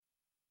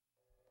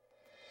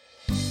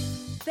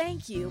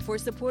Thank you for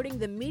supporting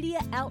the media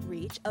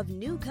outreach of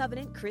New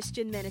Covenant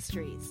Christian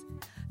Ministries.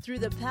 Through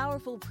the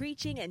powerful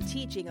preaching and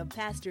teaching of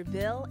Pastor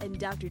Bill and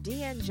Dr.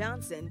 Deanne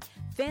Johnson,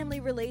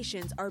 family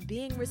relations are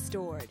being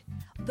restored.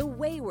 The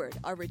wayward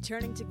are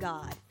returning to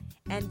God.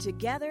 And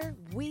together,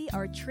 we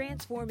are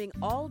transforming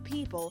all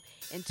people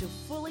into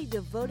fully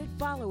devoted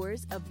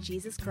followers of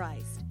Jesus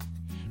Christ.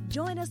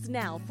 Join us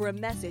now for a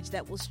message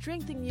that will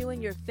strengthen you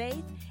in your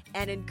faith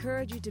and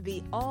encourage you to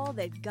be all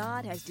that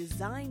God has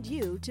designed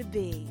you to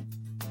be.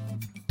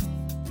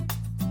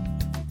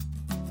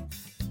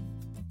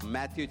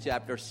 Matthew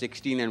chapter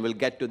 16, and we'll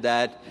get to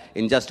that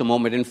in just a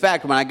moment. In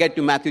fact, when I get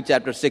to Matthew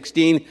chapter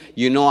 16,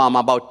 you know I'm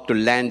about to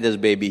land this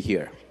baby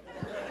here.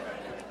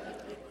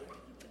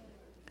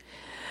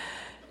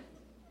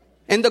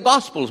 In the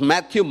Gospels,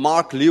 Matthew,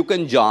 Mark, Luke,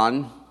 and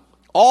John,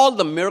 all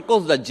the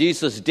miracles that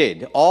Jesus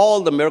did,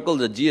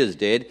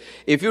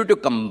 if you were to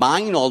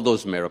combine all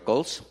those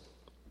miracles,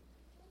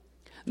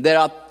 there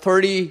are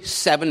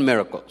 37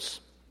 miracles.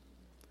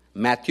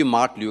 Matthew,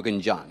 Mark, Luke,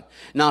 and John.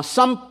 Now,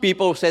 some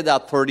people say there are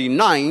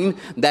 39.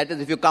 That is,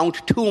 if you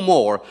count two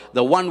more,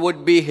 the one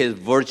would be his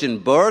virgin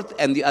birth,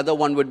 and the other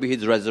one would be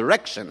his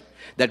resurrection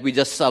that we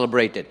just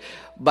celebrated.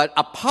 But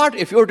apart,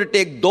 if you were to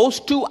take those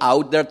two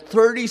out, there are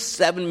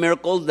 37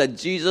 miracles that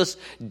Jesus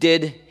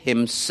did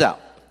himself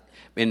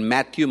in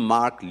Matthew,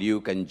 Mark,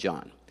 Luke, and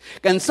John.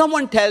 Can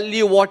someone tell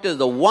me what is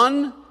the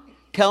one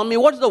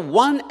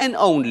and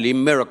only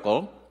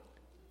miracle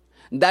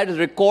that is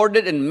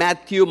recorded in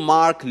Matthew,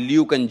 Mark,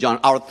 Luke, and John?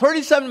 Out of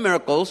 37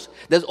 miracles,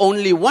 there's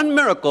only one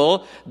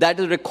miracle that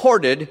is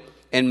recorded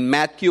in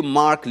Matthew,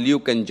 Mark,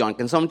 Luke, and John.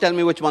 Can someone tell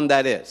me which one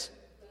that is?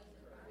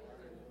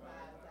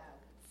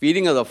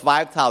 Feeding of the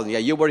 5,000. Yeah,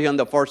 you were here on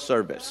the first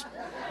service.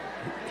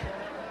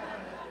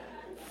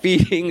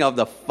 Feeding of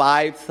the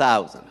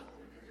 5,000.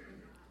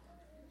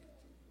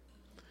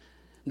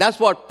 That's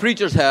what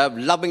preachers have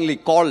lovingly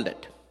called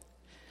it.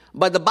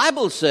 But the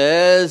Bible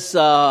says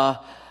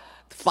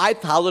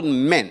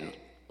 5,000 men.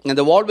 And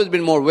there have always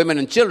been more women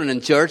and children in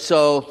church,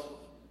 so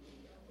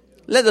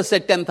let us say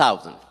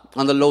 10,000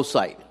 on the low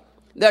side.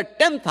 There are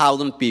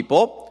 10,000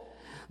 people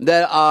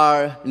that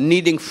are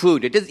needing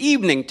food. It is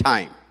evening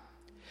time.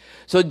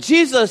 So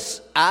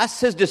Jesus asked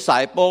his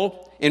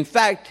disciple, in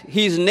fact,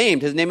 his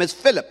name is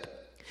Philip.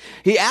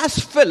 He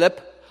asked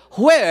Philip,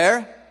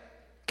 where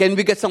can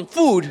we get some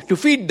food to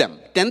feed them?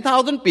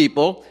 10,000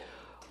 people.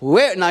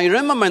 Where? Now, you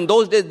remember in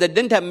those days, they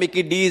didn't have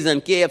Mickey D's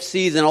and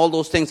KFC's and all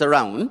those things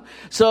around.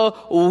 So,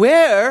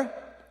 where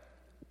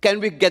can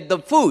we get the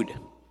food?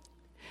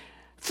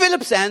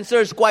 Philip's answer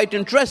is quite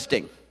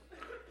interesting.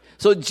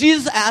 So,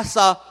 Jesus asks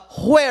a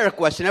where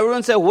question.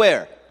 Everyone say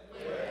where.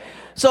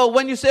 So,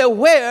 when you say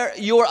where,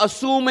 you're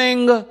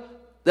assuming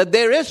that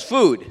there is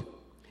food.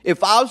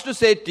 If I was to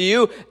say to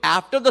you,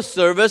 after the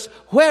service,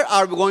 where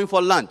are we going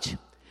for lunch?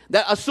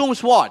 That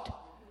assumes what?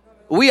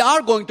 We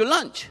are going to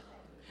lunch.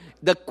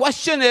 The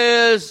question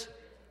is,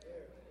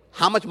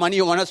 how much money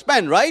you want to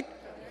spend, right?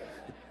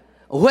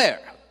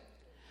 Where?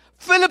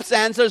 Philip's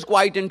answer is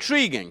quite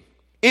intriguing.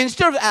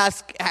 Instead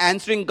of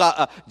answering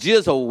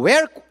Jesus a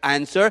where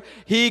answer,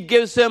 he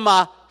gives him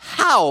a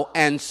how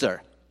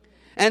answer.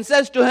 And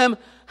says to him,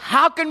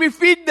 how can we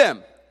feed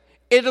them?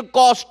 It'll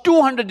cost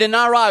 200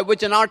 denarii,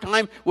 which in our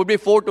time would be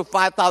 $4,000 to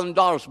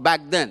 $5,000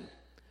 back then.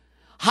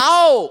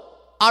 How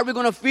are we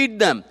going to feed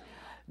them?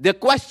 The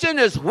question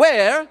is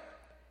where.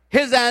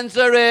 His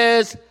answer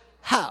is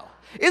how.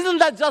 Isn't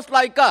that just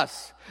like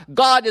us?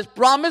 God is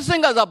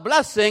promising us a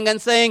blessing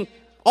and saying,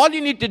 all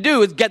you need to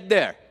do is get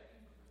there.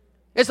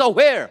 It's a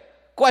where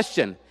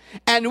question.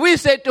 And we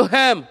say to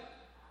him,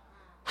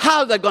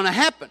 how's that going to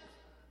happen?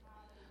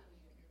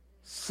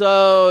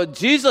 So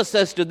Jesus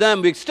says to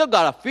them, we still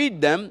got to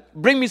feed them.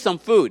 Bring me some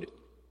food.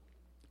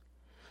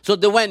 So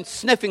they went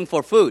sniffing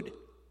for food.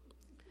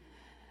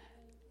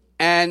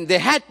 And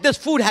this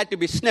food had to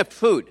be sniffed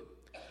food,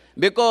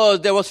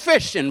 because there was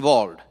fish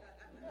involved.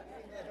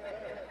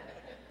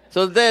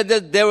 So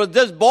there was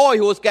this boy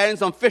who was carrying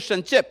some fish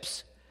and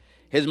chips.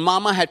 His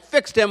mama had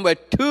fixed him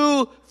with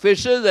 2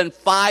 fishes and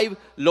 5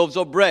 loaves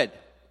of bread.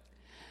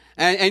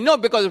 And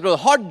because it was a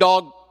hot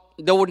dog,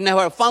 they would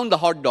never have found the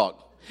hot dog.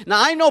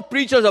 Now, I know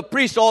preachers have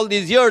preached all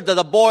these years that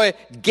the boy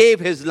gave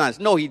his lunch.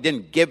 No, he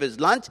didn't give his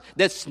lunch.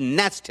 They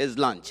snatched his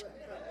lunch.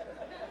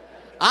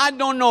 I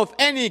don't know if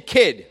any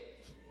kid,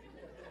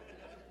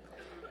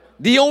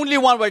 the only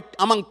one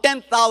among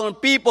 10,000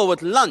 people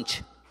with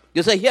lunch,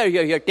 you say,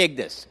 here, take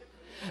this.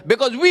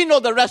 Because we know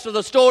the rest of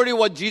the story,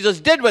 what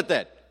Jesus did with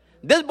it.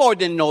 This boy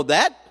didn't know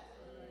that.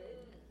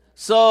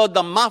 So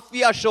the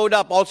mafia showed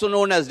up, also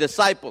known as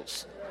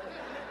disciples.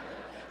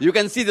 You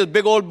can see the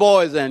big old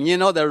boys and,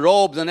 their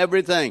robes and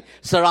everything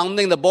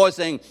surrounding the boy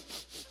saying,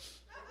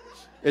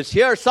 it's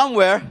here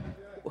somewhere.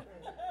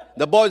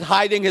 The boy's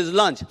hiding his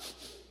lunch.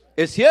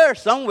 It's here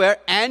somewhere.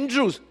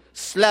 Andrew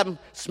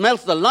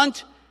smells the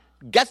lunch,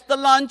 gets the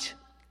lunch,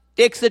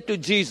 takes it to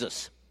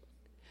Jesus.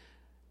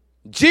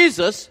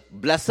 Jesus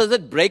blesses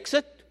it, breaks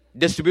it,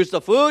 distributes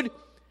the food.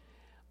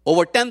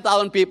 Over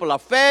 10,000 people are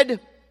fed.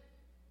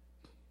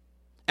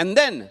 And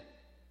then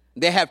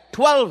They have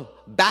 12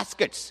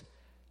 baskets,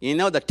 the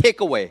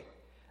takeaway.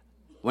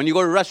 When you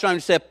go to a restaurant,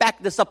 you say,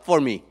 pack this up for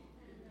me.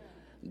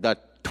 The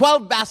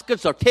 12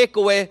 baskets are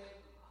takeaway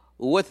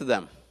with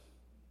them.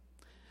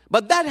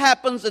 But that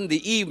happens in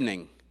the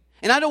evening.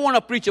 And I don't want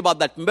to preach about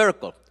that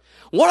miracle.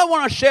 What I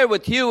want to share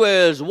with you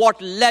is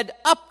what led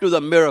up to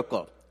the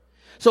miracle.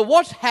 So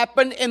what's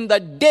happened in the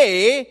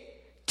day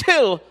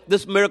till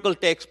this miracle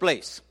takes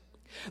place?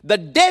 The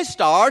day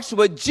starts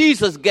with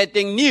Jesus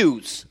getting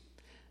news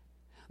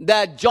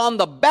that John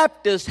the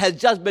Baptist has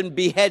just been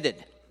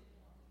beheaded.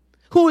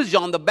 Who is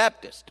John the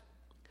Baptist?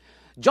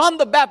 John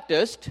the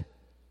Baptist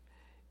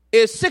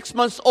is 6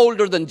 months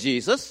older than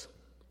Jesus.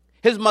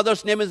 His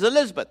mother's name is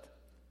Elizabeth.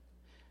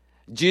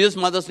 Jesus'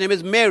 mother's name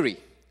is Mary.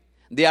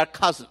 They are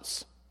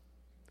cousins.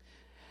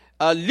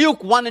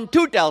 Luke 1 and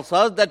 2 tells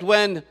us that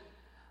when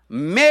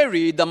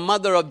Mary, the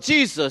mother of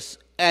Jesus,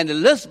 and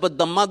Elizabeth,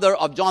 the mother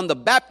of John the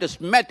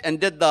Baptist, met and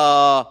did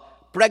the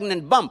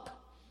pregnant bump,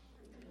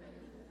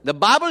 the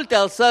Bible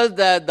tells us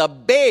that the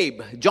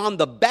babe, John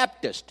the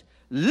Baptist,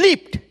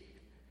 leaped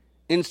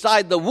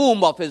inside the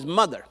womb of his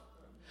mother.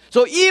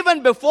 So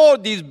even before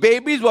these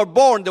babies were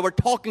born, they were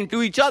talking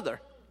to each other.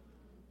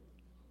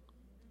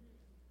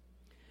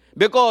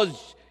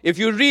 Because if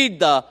you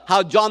read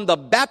how John the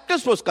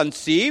Baptist was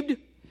conceived,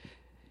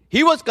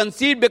 he was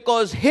conceived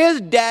because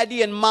his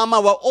daddy and mama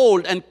were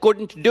old and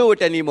couldn't do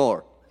it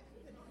anymore.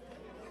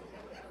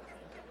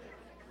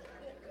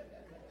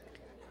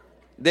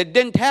 They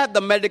didn't have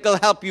the medical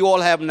help you all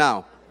have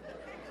now.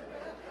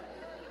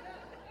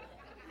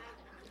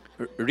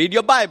 Read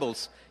your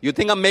Bibles. You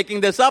think I'm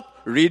making this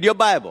up? Read your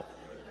Bible.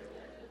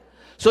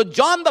 So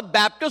John the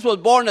Baptist was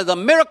born as a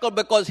miracle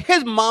because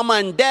his mama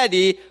and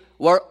daddy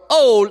were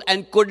old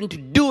and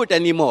couldn't do it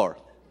anymore.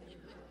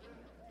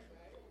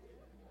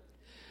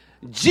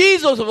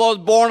 Jesus was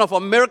born of a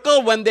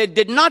miracle when they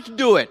did not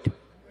do it.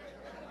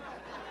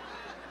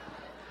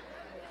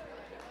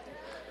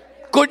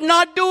 Could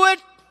not do it,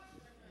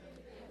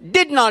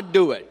 did not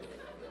do it.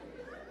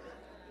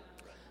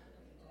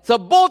 So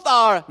both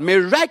are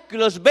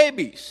miraculous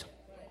babies.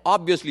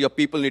 Obviously, your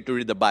people need to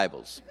read the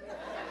Bibles.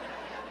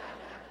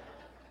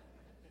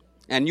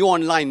 And you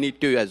online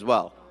need to as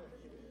well.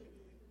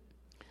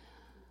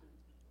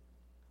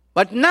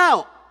 But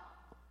now,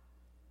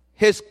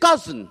 his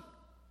cousin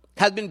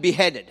has been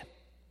beheaded.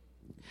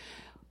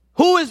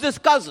 Who is this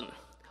cousin?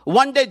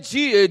 One day,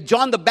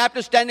 John the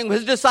Baptist standing with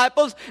his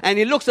disciples, and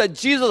he looks at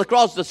Jesus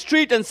across the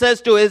street and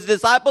says to his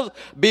disciples,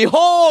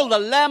 "Behold the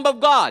Lamb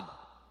of God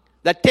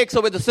that takes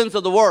away the sins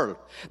of the world."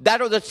 That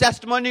was the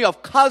testimony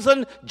of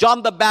cousin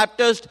John the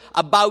Baptist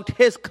about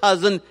his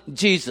cousin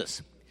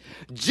Jesus.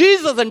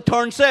 Jesus in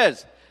turn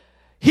says,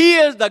 he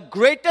is the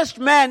greatest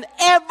man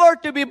ever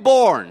to be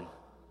born.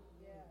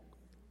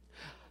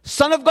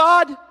 Son of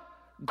God,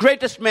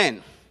 greatest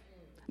man.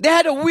 They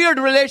had a weird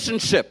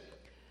relationship.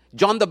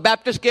 John the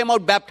Baptist came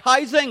out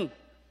baptizing.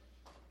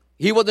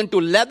 He was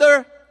into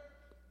leather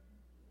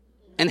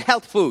and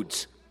health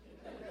foods.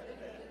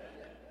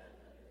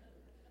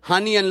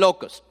 Honey and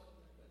locust.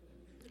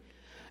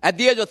 At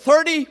the age of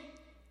 30,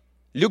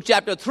 Luke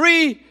chapter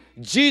 3,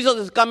 Jesus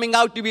is coming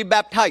out to be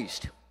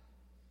baptized.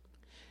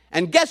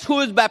 And guess who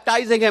is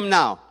baptizing him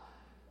now?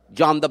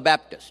 John the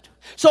Baptist.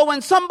 So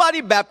when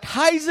somebody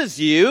baptizes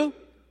you,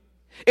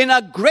 in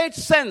a great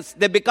sense,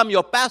 they become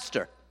your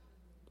pastor.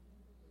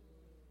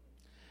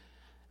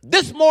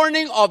 This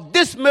morning of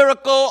this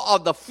miracle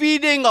of the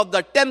feeding of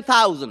the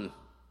 10,000,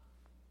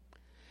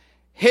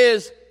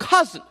 his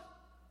cousin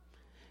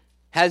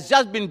has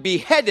just been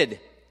beheaded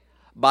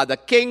by the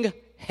king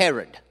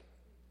Herod.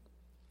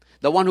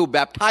 The one who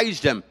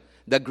baptized him,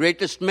 the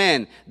greatest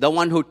man, the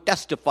one who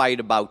testified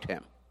about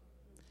him.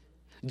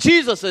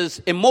 Jesus is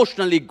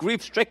emotionally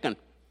grief-stricken.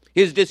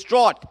 He's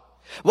distraught.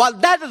 While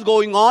that is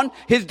going on,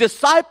 his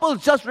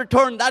disciples just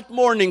returned that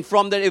morning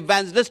from their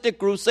evangelistic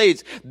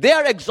crusades.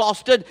 They're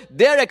exhausted,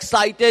 they're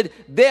excited,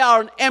 they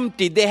are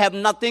empty, they have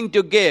nothing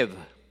to give.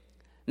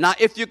 Now,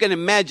 if you can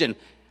imagine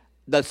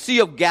the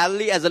Sea of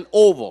Galilee as an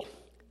oval,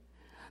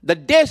 the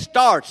day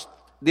starts,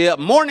 the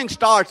morning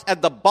starts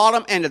at the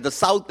bottom end, at the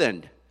south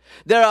end.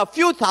 There are a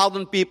few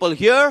thousand people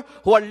here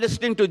who are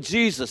listening to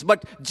Jesus,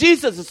 but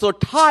Jesus is so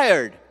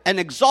tired and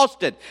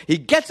exhausted. He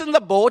gets in the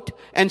boat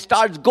and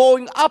starts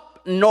going up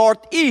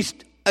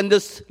northeast in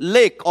this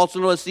lake, also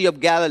known as Sea of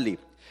Galilee.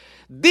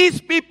 These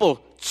people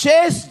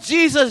chase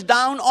Jesus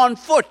down on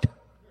foot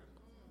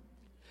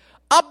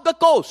up the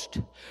coast.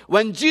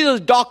 When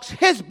Jesus docks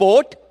his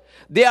boat,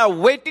 they are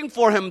waiting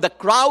for him. The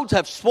crowds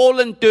have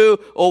swollen to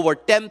over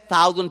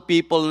 10,000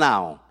 people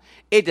now.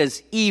 It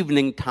is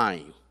evening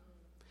time.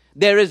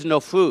 There is no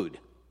food.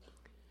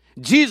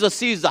 Jesus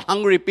sees the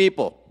hungry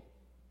people,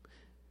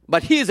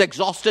 but he is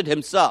exhausted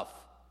himself.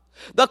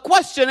 The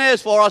question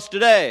is for us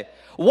today,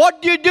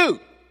 what do you do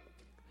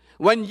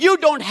when you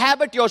don't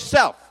have it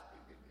yourself,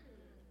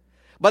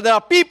 but there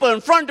are people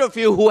in front of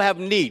you who have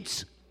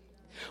needs?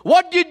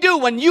 What do you do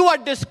when you are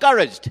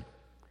discouraged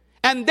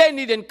and they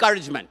need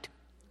encouragement?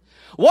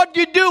 What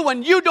do you do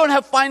when you don't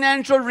have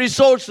financial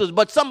resources,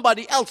 but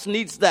somebody else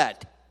needs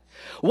that?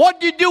 What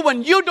do you do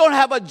when you don't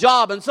have a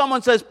job and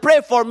someone says,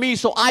 pray for me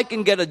so I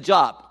can get a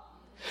job?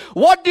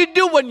 What do you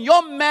do when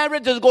your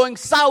marriage is going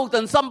south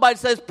and somebody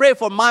says, pray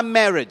for my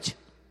marriage?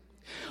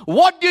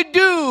 What do you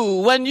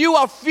do when you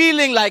are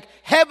feeling like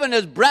heaven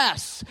is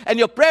brass and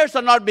your prayers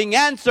are not being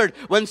answered?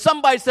 When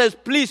somebody says,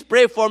 please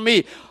pray for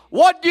me.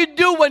 What do you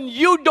do when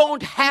you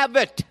don't have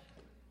it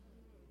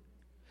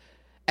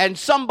and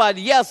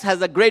somebody else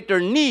has a greater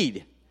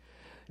need?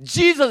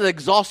 Jesus is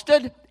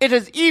exhausted. It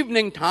is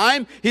evening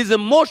time. He's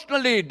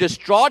emotionally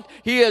distraught.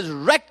 He is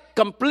wrecked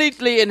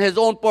completely in his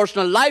own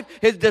personal life.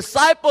 His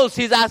disciples,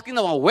 he's asking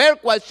them a where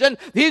question.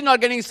 He's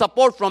not getting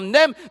support from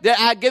them.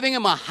 They're giving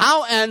him a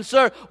how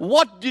answer.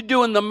 What do you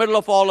do in the middle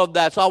of all of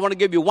that? So I want to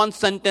give you one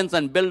sentence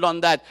and build on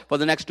that for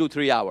the next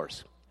 2-3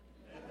 hours.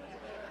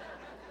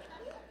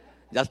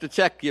 Just to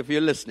check if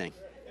you're listening.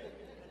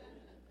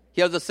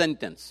 Here's a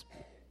sentence.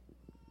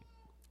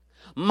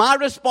 My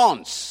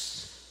response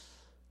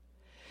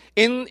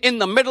in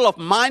the middle of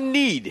my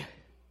need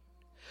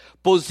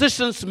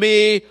positions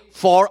me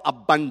for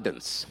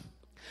abundance.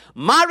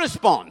 My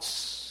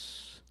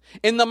response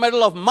in the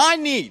middle of my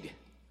need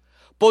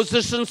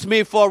positions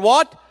me for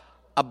what?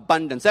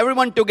 Abundance.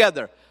 Everyone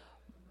together.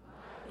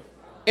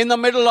 In the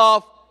middle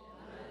of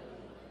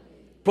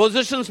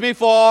positions me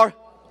for,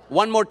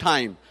 one more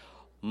time.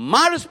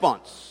 My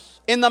response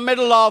in the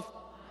middle of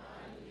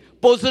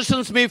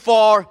positions me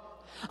for,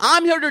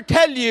 I'm here to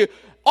tell you,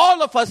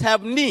 all of us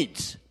have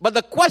needs. But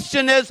the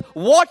question is,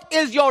 what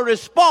is your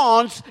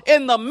response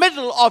in the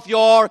middle of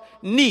your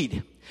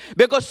need?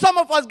 Because some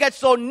of us get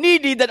so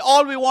needy that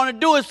all we want to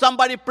do is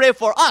somebody pray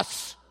for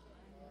us.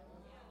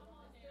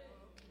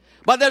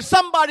 But there's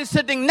somebody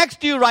sitting next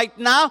to you right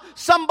now,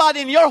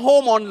 somebody in your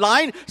home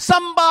online,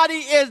 somebody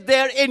is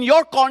there in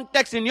your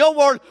context, in your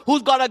world,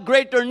 who's got a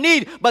greater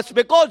need. But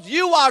because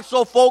you are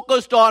so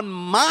focused on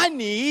my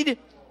need,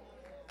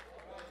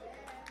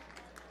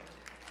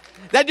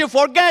 that you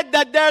forget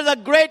that there's a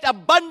great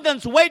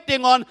abundance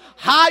waiting on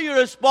how you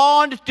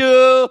respond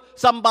to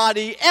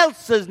somebody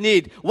else's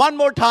need. One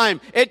more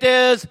time. It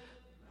is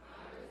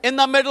in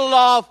the middle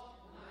of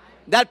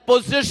that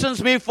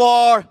positions me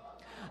for.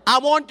 I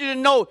want you to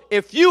know,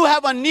 if you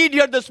have a need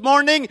here this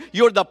morning,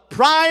 you're the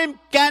prime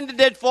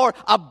candidate for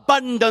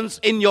abundance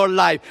in your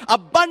life.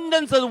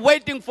 Abundance is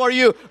waiting for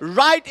you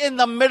right in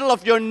the middle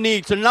of your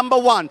need. So number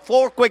one,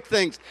 4 quick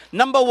things.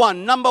 Number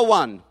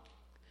one.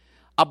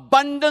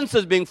 Abundance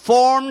is being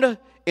formed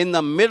in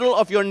the middle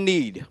of your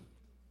need.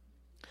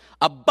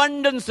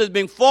 Abundance is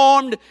being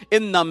formed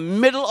in the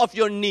middle of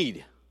your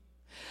need.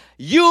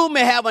 You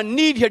may have a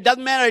need here.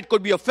 Doesn't matter. It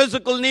could be a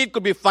physical need,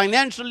 could be a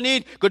financial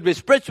need, could be a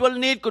spiritual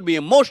need, could be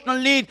emotional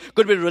need,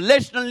 could be a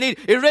relational need.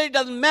 It really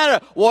doesn't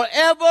matter.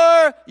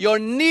 Whatever your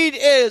need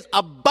is,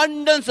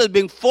 abundance is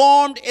being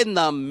formed in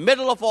the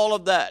middle of all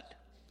of that.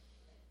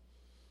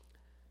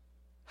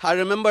 I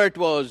remember it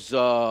was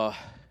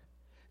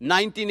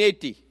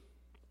 1980.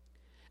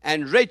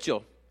 And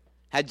Rachel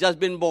had just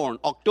been born,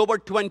 October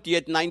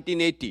 20th,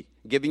 1980.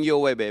 Giving you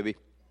away, baby.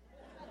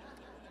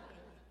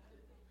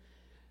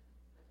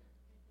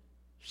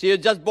 She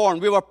had just born.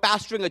 We were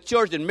pastoring a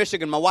church in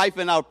Michigan. My wife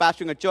and I were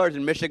pastoring a church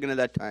in Michigan at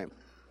that time.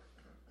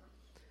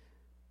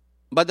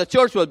 But the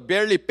church was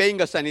barely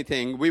paying us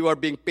anything. We were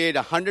being paid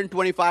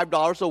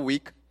 $125 a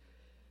week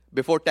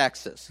before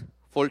taxes,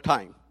 full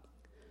time.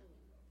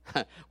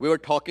 We were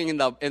talking in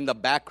the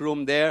back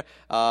room there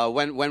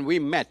when we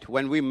met.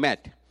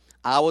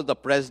 I was the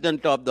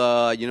president of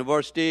the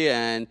university,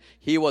 and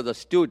he was a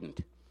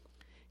student.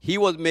 He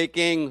was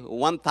making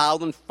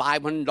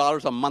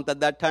 $1,500 a month at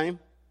that time.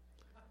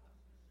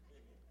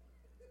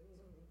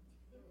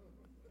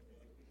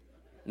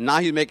 Now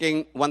he's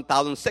making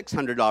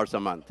 $1,600 a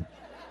month.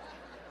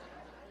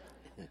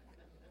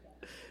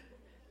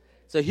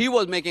 So he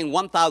was making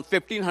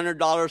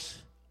 $1,500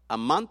 a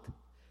month.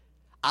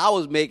 I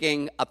was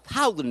making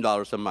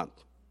 $1,000 a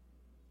month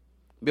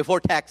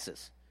before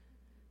taxes.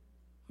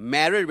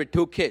 Married with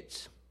 2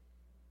 kids.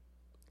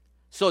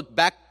 So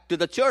back to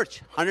the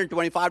church,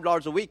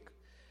 $125 a week.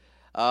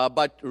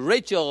 But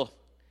Rachel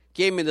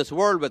came in this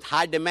world with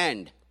high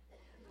demand.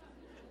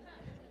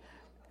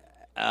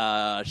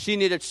 She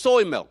needed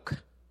soy milk.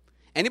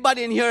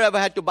 Anybody in here ever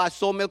had to buy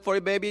soy milk for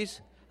your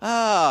babies?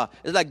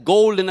 It's like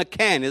gold in a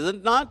can, is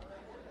it not?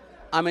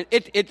 I mean,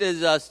 it is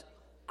just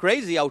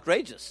crazy,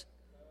 outrageous.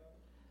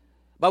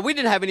 But we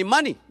didn't have any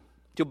money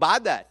to buy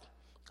that.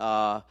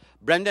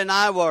 Brenda and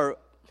I were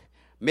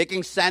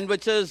making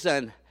sandwiches,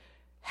 and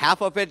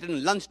half of it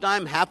in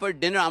lunchtime, half at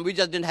dinner, and we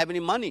just didn't have any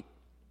money.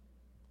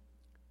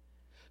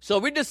 So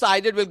we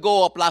decided we'll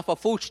go apply for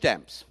food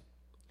stamps.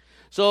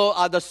 So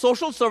the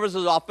social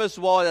services office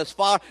was as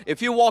far,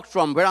 if you walk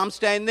from where I'm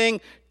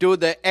standing to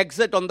the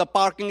exit on the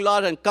parking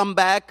lot and come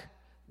back,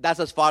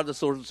 that's as far as the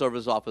social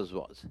service office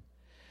was.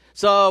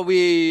 So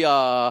we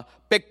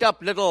picked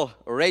up little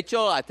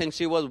Rachel. I think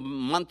she was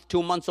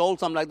 2 months old,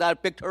 something like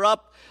that. Picked her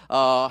up.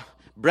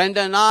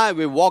 Brenda and I,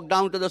 we walked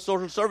down to the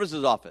social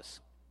services office.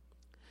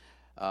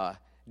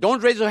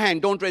 Don't raise your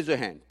hand. Don't raise your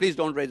hand. Please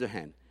don't raise your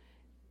hand.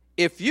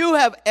 If you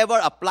have ever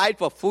applied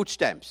for food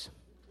stamps,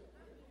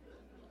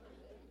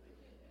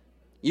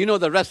 You know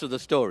the rest of the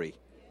story.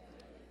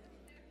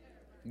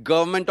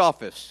 Government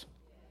office.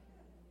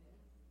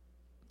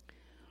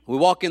 We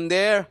walk in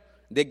there,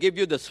 they give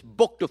you this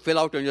book to fill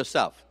out on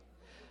yourself.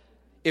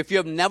 If you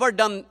have never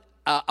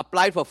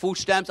applied for food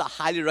stamps, I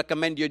highly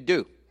recommend you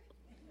do.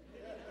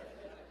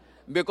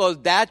 Because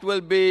that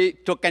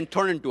can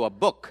turn into a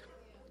book.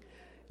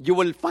 You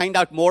will find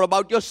out more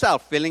about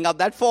yourself filling out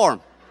that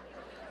form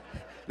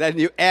than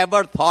you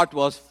ever thought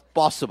was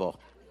possible.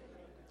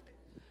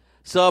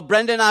 So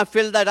Brenda and I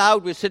filled that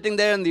out. We're sitting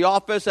there in the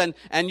office, and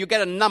you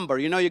get a number.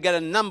 You get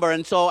a number.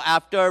 And so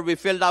after we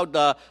filled out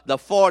the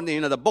form,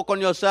 the book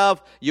on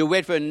yourself, you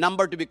wait for a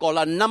number to be called.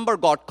 Our number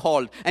got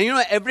called. And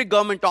every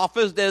government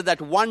office, there's that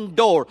one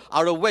door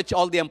out of which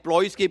all the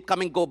employees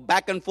go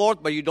back and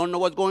forth, but you don't know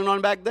what's going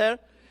on back there.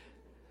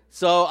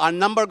 So our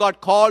number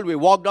got called. We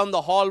walked down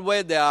the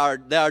hallway. There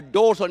are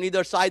doors on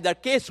either side. They're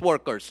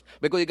caseworkers,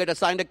 because you get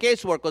assigned a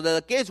caseworker. There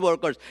are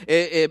caseworkers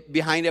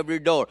behind every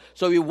door.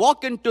 So we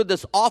walk into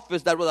this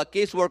office that was a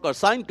caseworker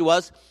assigned to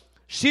us.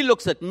 She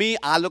looks at me.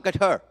 I look at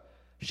her.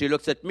 She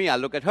looks at me. I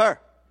look at her.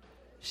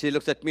 She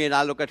looks at me, and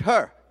I look at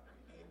her.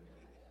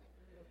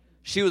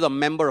 She was a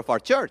member of our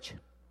church.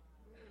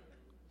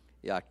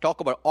 Yeah, talk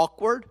about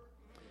awkward.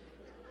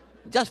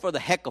 Just for the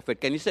heck of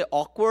it, can you say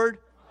awkward?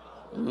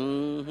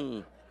 Mm-hmm.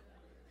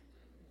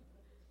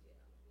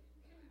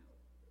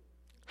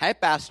 Hi,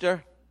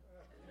 Pastor.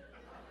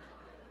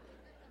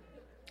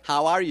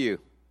 How are you?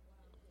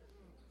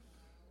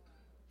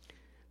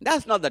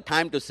 That's not the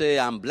time to say,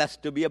 I'm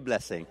blessed to be a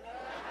blessing.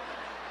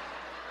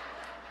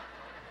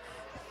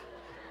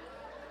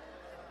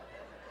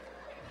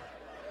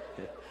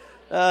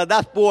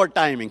 That's poor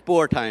timing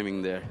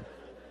there.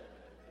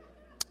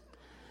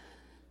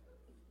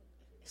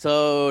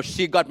 So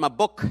she got my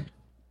book.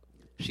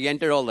 She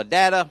entered all the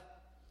data.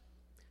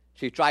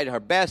 She tried her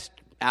best.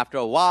 After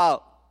a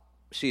while,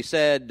 she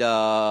said,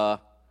 I'm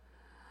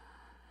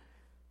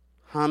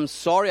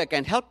sorry, I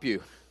can't help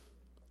you.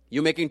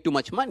 You're making too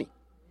much money.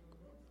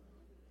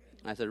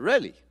 I said,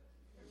 really?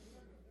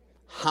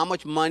 How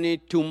much money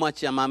too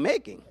much am I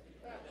making?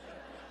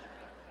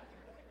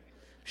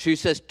 She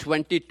says,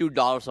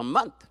 $22 a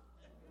month.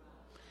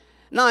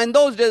 Now, in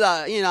those days,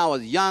 I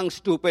was young,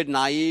 stupid,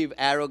 naive,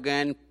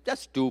 arrogant,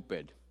 just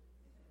stupid.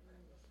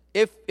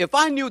 If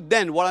I knew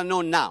then what I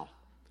know now,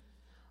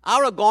 I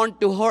would have gone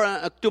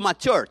to my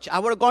church. I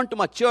would have gone to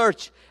my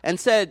church and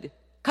said,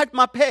 cut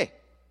my pay.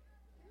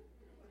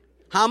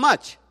 How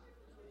much?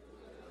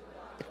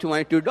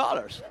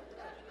 $22.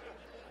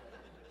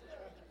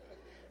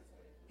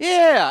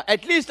 Yeah,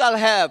 at least I'll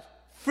have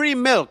free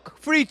milk,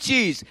 free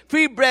cheese,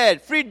 free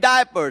bread, free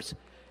diapers.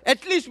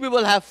 At least we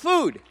will have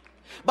food.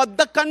 But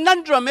the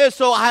conundrum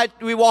is,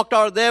 we walked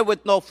out there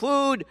with no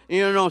food,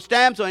 no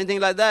stamps or anything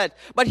like that.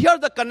 But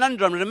here's the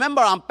conundrum.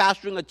 Remember, I'm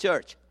pastoring a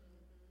church.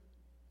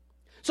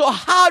 So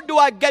how do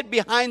I get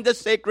behind this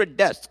sacred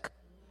desk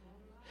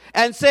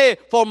and say,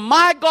 for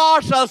my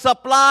God shall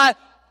supply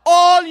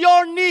all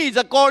your needs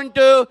according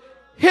to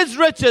His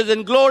riches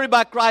in glory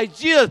by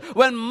Christ Jesus,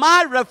 when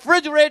my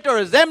refrigerator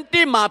is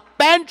empty, my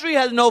pantry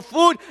has no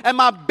food, and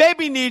my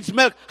baby needs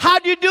milk? How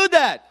do you do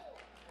that?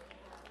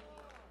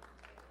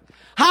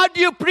 How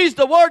do you preach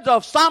the words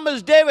of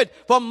Psalmist David?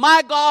 For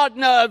my God,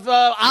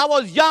 I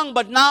was young,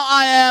 but now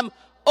I am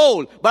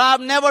old. But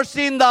I've never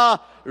seen the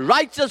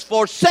righteous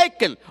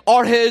forsaken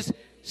or his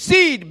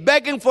seed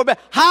begging for bread.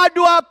 How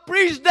do I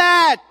preach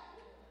that?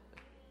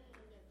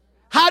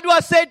 How do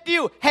I say to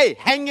you, hey,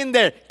 hang in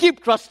there.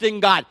 Keep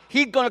trusting God.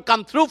 He's going to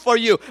come through for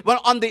you.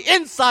 But on the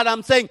inside,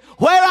 I'm saying,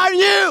 where are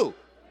you?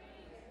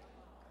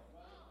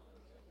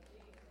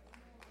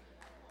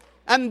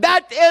 And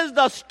that is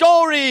the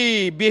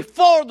story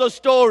before the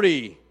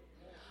story.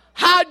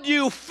 How do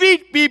you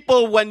feed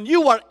people when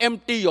you are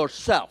empty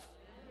yourself?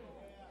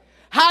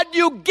 How do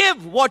you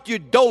give what you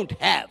don't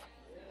have?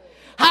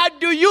 How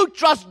do you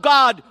trust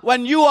God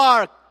when you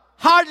are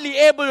hardly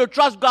able to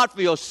trust God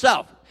for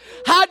yourself?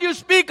 How do you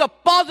speak a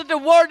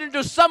positive word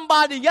into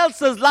somebody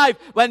else's life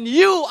when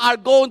you are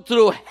going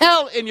through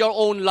hell in your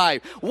own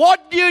life?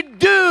 What do you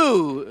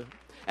do?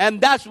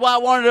 And that's why I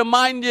want to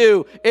remind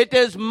you, it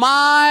is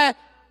my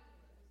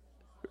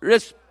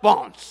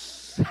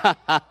response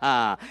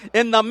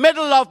in the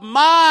middle of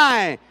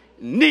my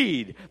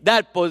need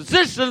that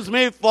positions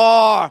me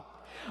for.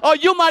 Or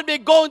you might be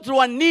going through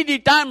a needy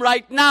time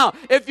right now.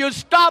 If you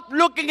stop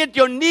looking at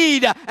your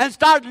need and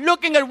start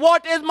looking at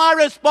what is my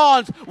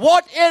response,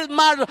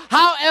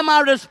 how am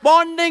I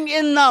responding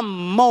in the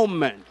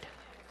moment?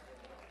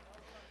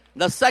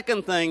 The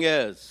second thing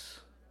is,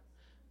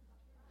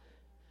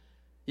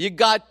 you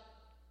got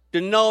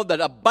to know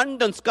that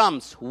abundance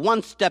comes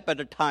one step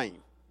at a time.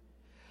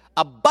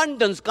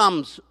 Abundance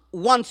comes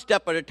one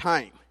step at a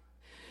time.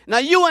 Now,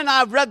 you and I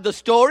have read the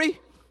story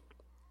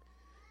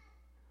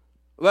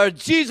where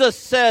Jesus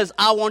says,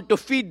 I want to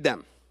feed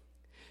them.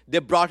 They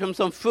brought him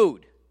some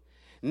food.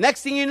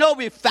 Next thing you know,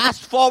 we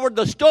fast forward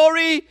the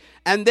story,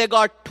 and they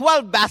got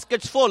 12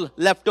 baskets full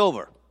left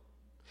over.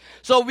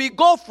 So we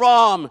go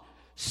from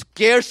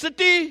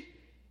scarcity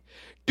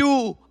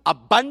to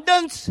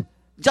abundance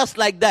just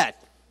like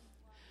that.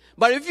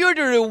 But if you were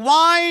to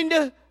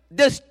rewind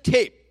this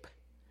tape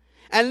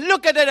and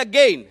look at it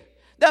again,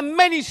 there are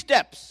many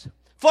steps.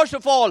 First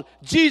of all,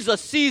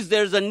 Jesus sees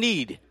there's a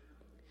need.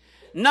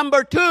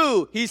 Number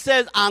two, he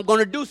says, I'm going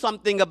to do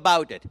something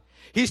about it.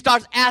 He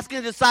starts asking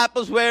the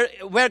disciples, where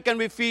can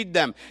we feed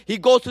them? He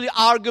goes to the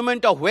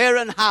argument of where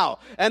and how.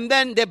 And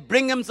then they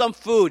bring him some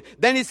food.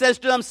 Then he says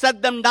to them,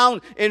 set them down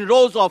in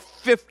rows of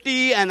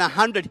 50 and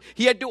 100.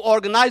 He had to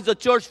organize the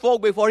church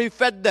folk before he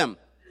fed them.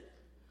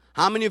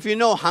 How many of you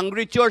know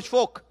hungry church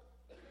folk?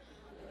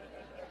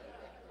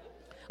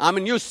 I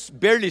mean, you're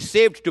barely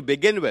saved to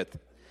begin with.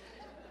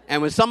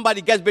 And when somebody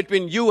gets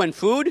between you and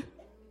food,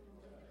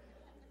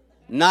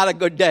 not a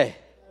good day.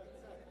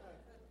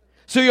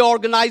 So he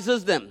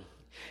organizes them.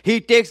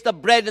 He takes the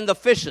bread and the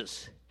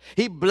fishes.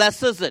 He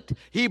blesses it.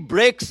 He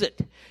breaks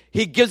it.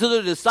 He gives it to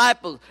the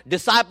disciples.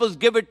 Disciples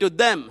give it to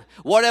them.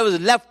 Whatever is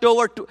left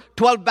over,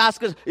 12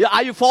 baskets.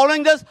 Are you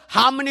following this?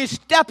 How many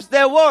steps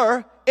there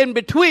were in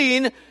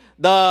between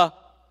the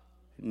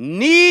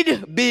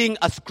need being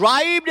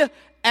ascribed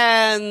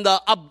and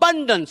the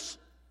abundance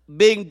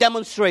being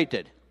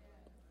demonstrated?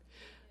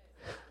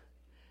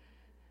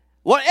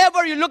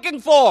 Whatever you're looking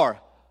for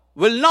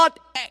will not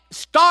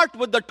start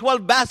with the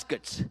 12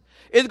 baskets.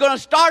 It's going to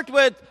start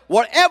with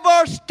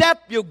whatever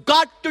step you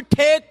got to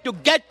take to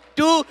get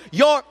to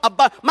your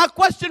abundance. My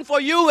question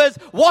for you is,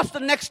 what's the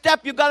next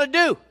step you got to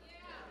do?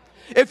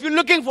 If you're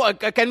looking for,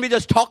 can we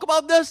just talk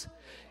about this?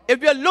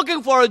 If you're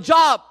looking for a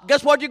job,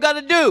 guess what you got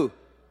to do?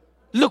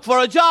 Look for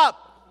a job.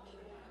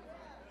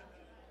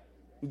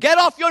 Get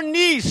off your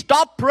knees.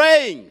 Stop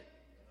praying.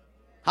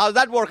 How's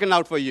that working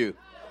out for you?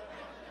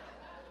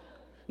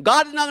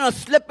 God is not going to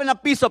slip in a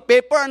piece of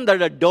paper under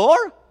the door.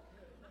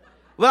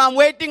 When I'm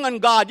waiting on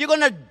God, you're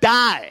going to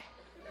die.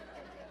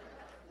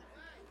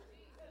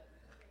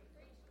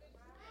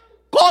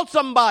 Call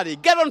somebody.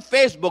 Get on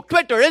Facebook,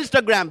 Twitter,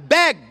 Instagram.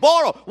 Beg,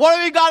 borrow.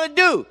 Whatever you got to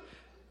do.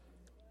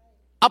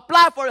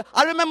 Apply for it.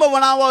 I remember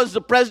when I was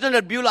the president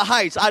at Beulah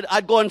Heights,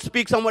 I'd go and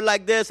speak somewhere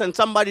like this, and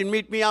somebody would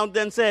meet me out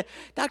there and say,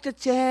 Dr.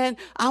 Chen,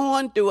 I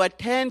want to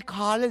attend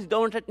college.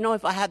 Don't know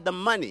if I had the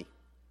money.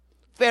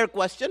 Fair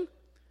question.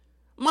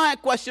 My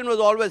question was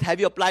always,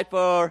 have you applied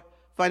for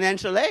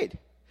financial aid?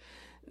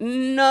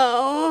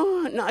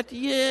 No, not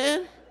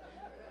yet.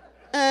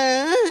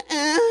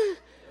 I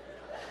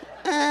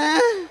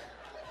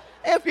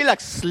feel like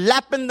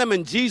slapping them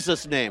in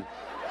Jesus' name.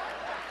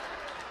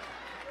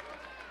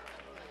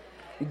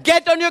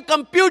 Get on your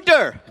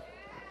computer.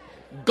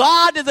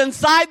 God is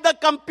inside the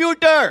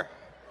computer.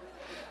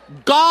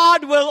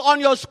 God will, on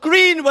your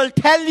screen, will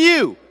tell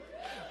you.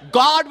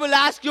 God will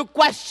ask you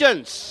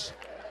questions.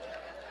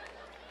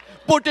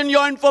 Put in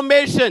your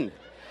information.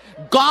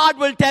 God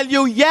will tell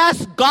you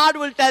yes. God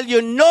will tell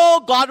you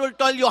no. God will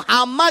tell you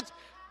how much.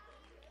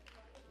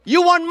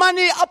 You want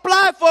money?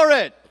 Apply for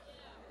it.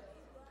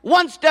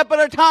 One step at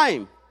a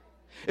time.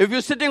 If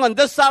you're sitting on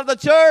this side of the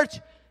church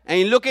and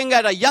you're looking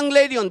at a young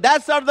lady on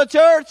that side of the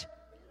church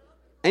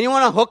and you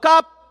want to hook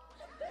up,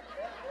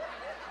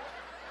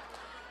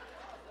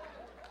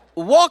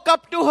 walk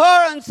up to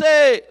her and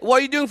say, what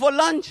are you doing for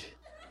lunch?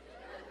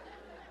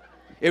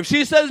 If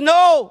she says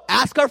no,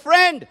 ask her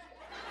friend.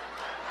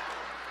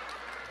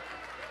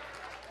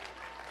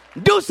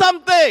 Do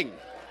something.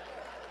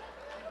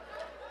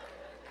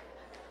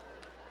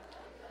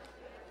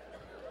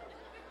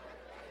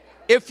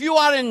 If you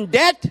are in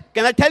debt,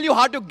 can I tell you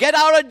how to get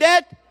out of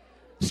debt?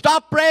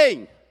 Stop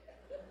praying.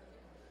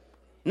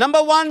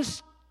 Number one,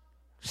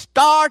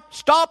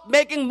 stop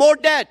making more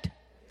debt.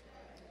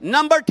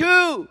 Number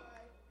two,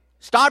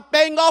 start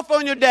paying off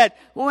on your debt.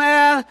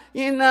 Well,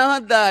 you know,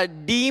 the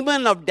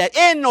demon of debt.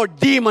 Ain't no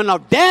demon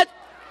of debt.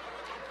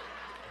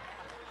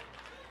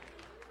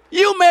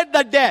 You made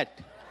the debt.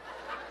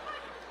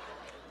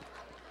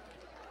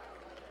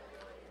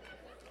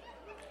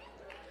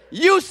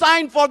 You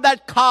signed for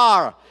that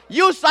car.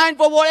 You signed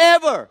for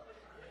whatever.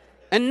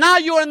 And now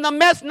you're in the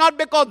mess not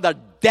because the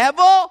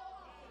devil.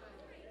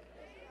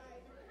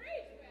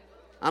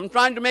 I'm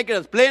trying to make it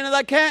as plain as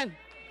I can.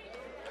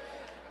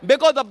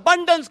 Because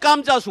abundance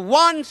comes just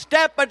one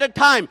step at a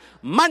time.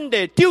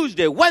 Monday,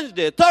 Tuesday,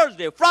 Wednesday,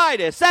 Thursday,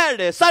 Friday,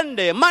 Saturday,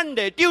 Sunday,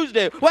 Monday,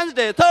 Tuesday,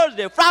 Wednesday,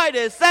 Thursday,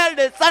 Friday,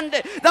 Saturday,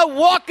 Sunday. Now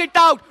walk it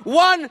out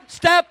one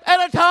step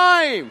at a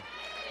time.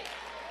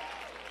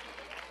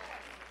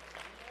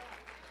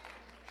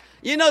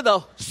 You know,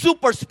 the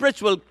super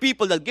spiritual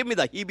people that give me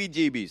the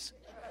heebie-jeebies.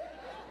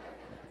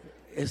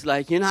 It's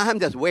like, you know, I'm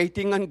just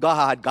waiting on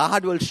God.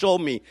 God will show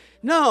me.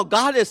 No,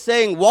 God is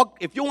saying, walk.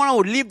 If you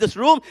want to leave this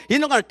room, He's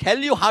not going to tell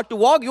you how to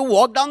walk. You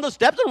walk down the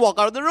steps and walk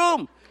out of the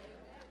room.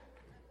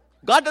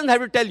 God doesn't have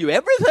to tell you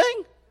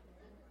everything.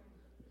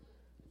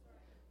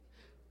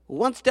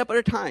 One step at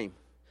a time.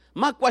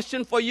 My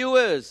question for you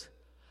is,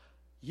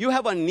 you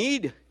have a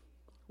need.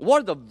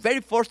 What's the very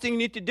first thing you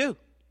need to do?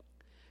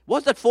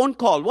 What's that phone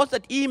call? What's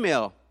that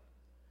email?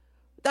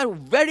 That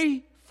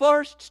very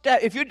first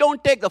step. If you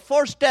don't take the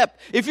first step,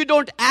 if you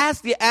don't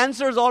ask, the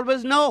answer is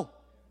always no.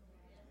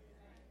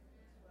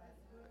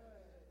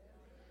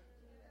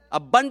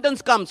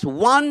 Abundance comes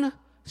one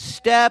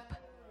step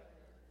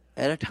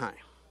at a time.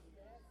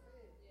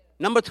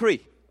 Number 3,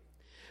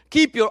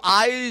 keep your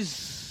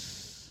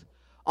eyes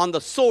on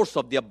the source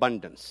of the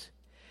abundance.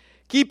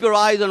 Keep your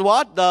eyes on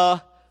what?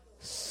 The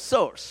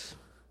source.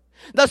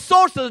 The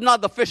source is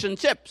not the fish and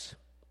chips.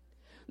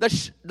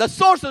 The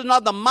source is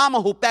not the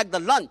mama who packed the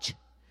lunch.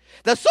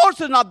 The source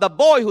is not the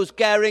boy who's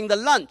carrying the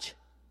lunch.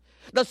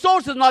 The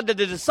source is not the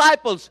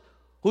disciples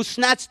who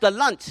snatched the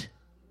lunch.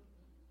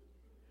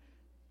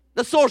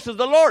 The source is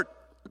the Lord.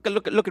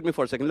 Look at me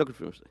for a second. Look at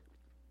me for a second.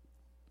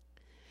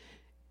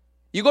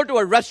 You go to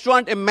a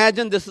restaurant,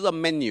 imagine this is a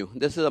menu.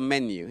 This is a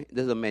menu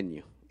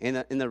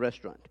in a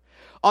restaurant.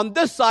 On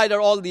this side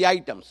are all the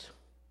items.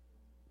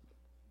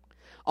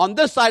 On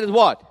this side is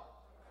what?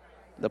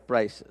 The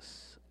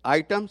prices.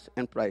 Items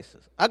and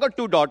prices. I got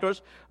 2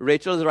 daughters.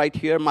 Rachel is right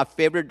here. My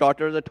favorite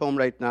daughter is at home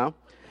right now.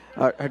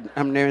 Her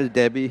name is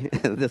Debbie.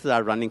 This is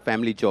our running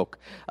family joke.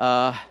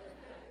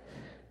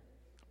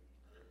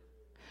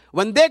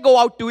 When they go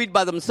out to eat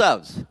by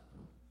themselves,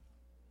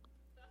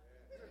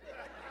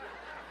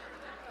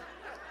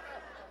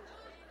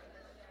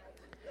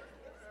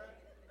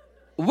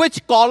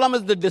 which column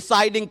is the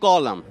deciding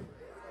column?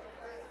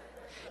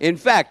 In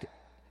fact,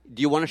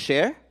 do you want to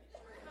share?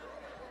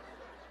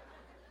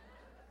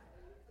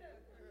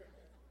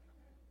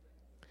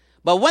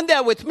 But when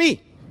they're with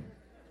me,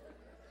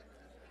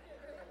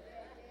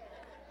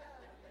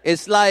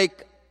 it's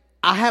like,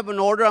 I have an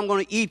order, I'm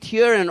going to eat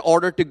here and an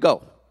order to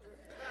go.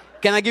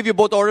 Can I give you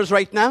both orders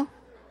right now?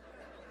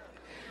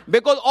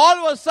 Because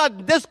all of a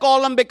sudden, this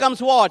column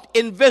becomes what?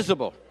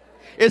 Invisible.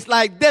 It's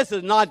like this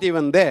is not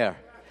even there.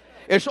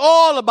 It's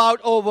all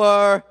about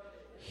over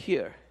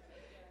here.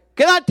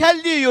 Can I tell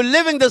you, you're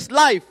living this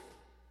life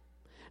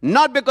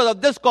not because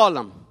of this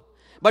column,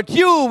 but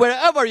you,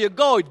 wherever you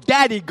go,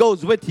 Daddy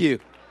goes with you.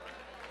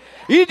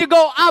 You need to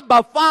go,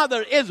 Abba,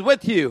 Father is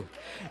with you.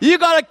 You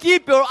got to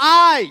keep your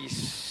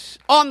eyes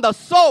on the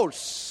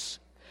source.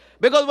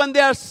 Because when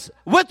they're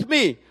with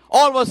me,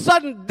 all of a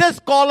sudden this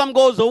column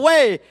goes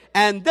away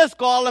and this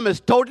column is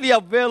totally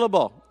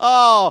available.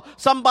 Oh,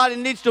 somebody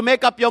needs to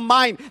make up your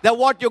mind that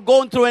what you're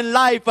going through in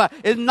life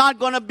is not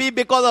going to be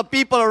because of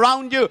people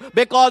around you,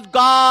 because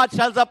God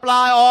shall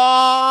supply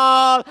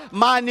all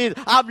my needs.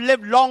 I've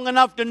lived long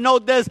enough to know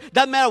this.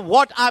 Doesn't matter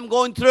what I'm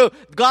going through,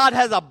 God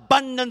has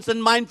abundance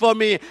in mind for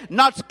me.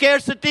 Not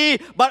scarcity,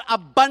 but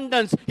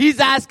abundance. He's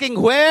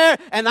asking where,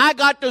 and I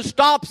got to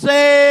stop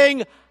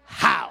saying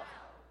how.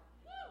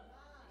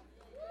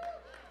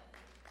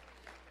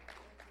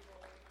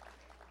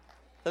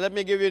 So let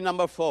me give you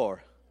number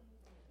 4.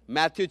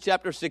 Matthew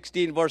chapter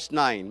 16, verse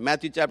 9.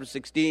 Matthew chapter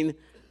 16,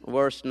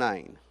 verse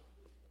 9.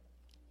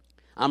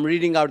 I'm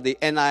reading out the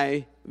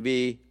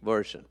NIV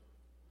version.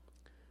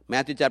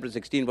 Matthew chapter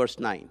 16, verse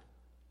 9.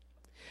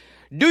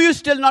 Do you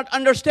still not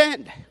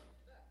understand?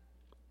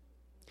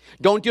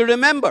 Don't you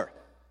remember?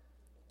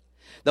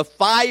 The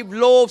 5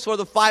 loaves for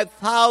the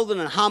 5,000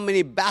 and how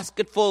many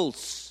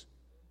basketfuls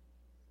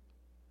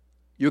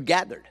you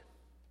gathered?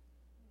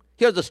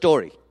 Here's the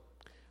story.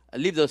 I'll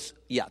leave this.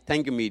 Yeah,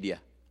 thank you, media.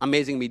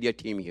 Amazing media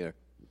team here.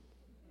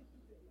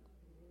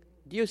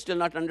 Do you still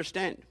not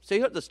understand? So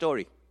here's the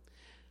story.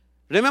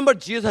 Remember,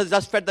 Jesus has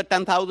just fed the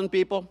 10,000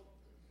 people?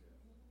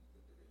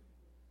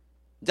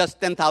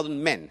 Just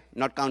 10,000 men,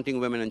 not counting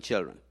women and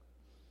children.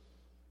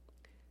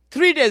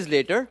 3 days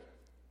later,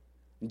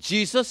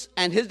 Jesus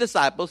and his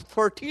disciples,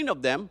 13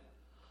 of them,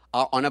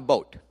 are on a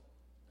boat.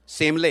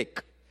 Same lake.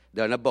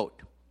 They're on a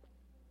boat.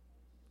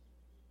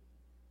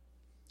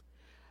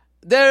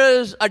 There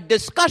is a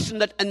discussion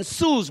that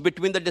ensues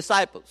between the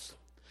disciples.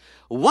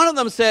 One of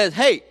them says,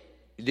 hey,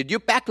 did you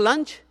pack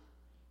lunch?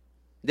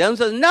 The other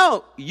says,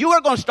 no, you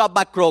are going to stop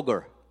by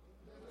Kroger.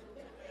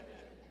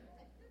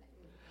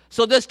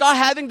 So they start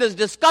having this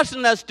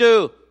discussion as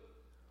to,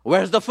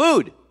 where's the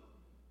food?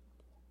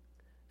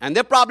 And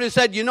they probably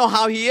said, you know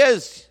how he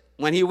is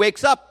when he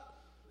wakes up.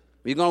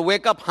 He's going to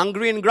wake up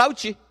hungry and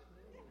grouchy.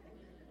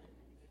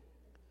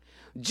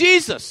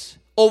 Jesus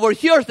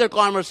overhears their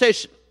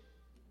conversation.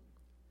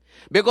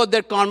 Because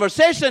their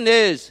conversation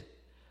is,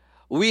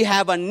 we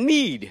have a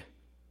need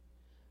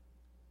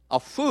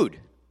of food,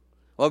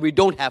 or we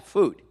don't have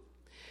food.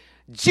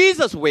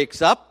 Jesus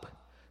wakes up,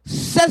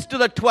 says to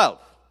the 12,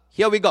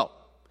 here we go.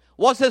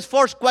 What's his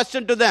first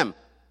question to them?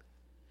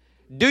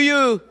 Do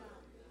you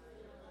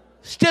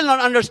still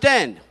not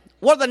understand?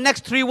 What are the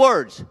next 3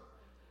 words?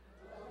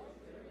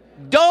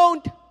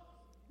 Don't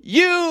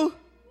you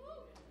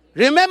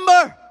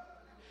remember?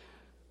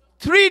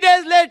 3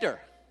 days later,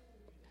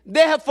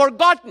 they have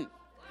forgotten.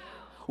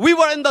 We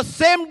were in the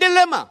same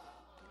dilemma.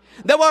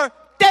 There were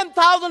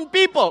 10,000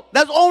 people.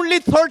 There's only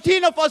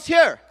 13 of us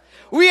here.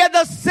 We had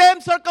the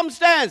same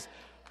circumstance.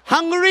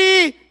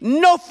 Hungry,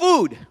 no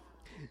food.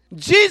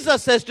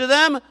 Jesus says to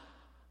them,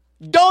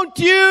 don't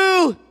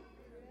you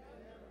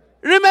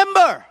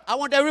remember? I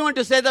want everyone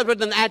to say that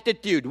with an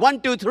attitude.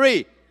 1, 2,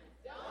 3.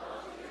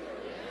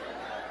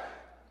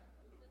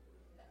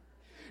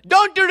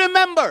 Don't you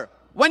remember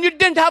when you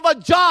didn't have a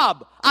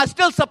job, I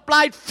still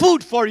supplied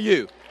food for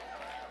you?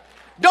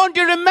 Don't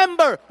you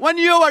remember when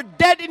you were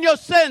dead in your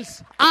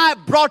sins, I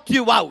brought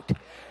you out?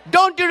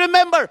 Don't you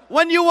remember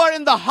when you were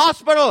in the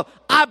hospital,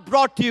 I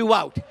brought you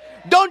out?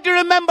 Don't you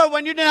remember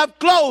when you didn't have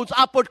clothes,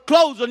 I put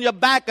clothes on your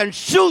back and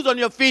shoes on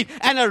your feet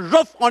and a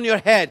roof on your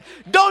head?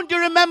 Don't you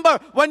remember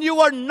when you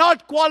were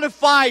not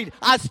qualified,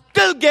 I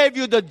still gave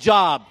you the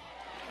job?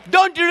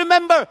 Don't you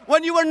remember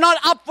when you were not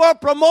up for a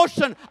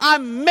promotion, I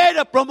made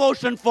a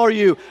promotion for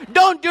you?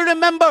 Don't you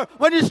remember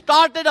when you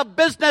started a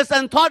business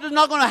and thought it's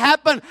not going to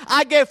happen,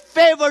 I gave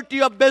favor to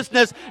your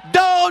business?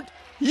 Don't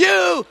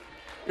you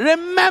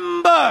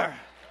remember?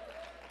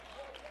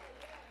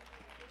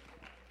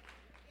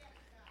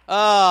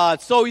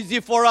 It's so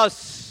easy for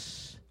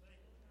us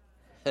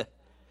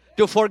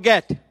to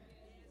forget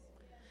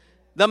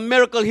the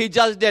miracle he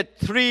just did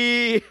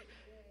 3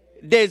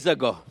 days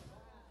ago.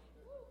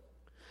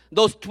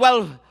 Those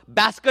 12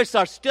 baskets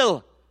are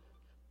still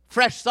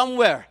fresh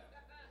somewhere.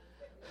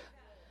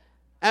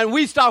 And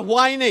we start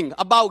whining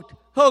about,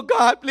 oh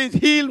God, please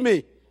heal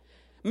me.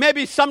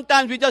 Maybe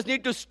sometimes we just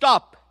need to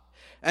stop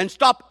and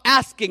stop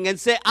asking and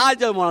say, I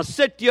just want to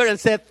sit here and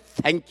say,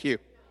 thank you.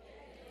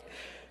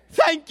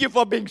 Thank you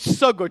for being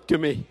so good to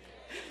me.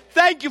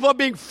 Thank you for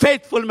being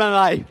faithful in my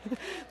life.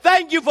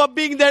 Thank you for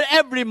being there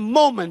every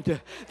moment.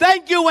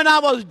 Thank you when I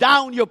was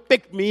down, you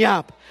picked me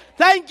up.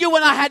 Thank you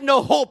when I had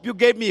no hope, you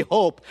gave me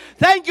hope.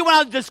 Thank you when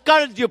I was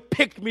discouraged, you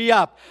picked me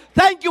up.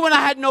 Thank you when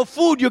I had no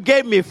food, you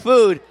gave me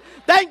food.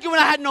 Thank you when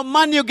I had no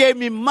money, you gave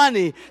me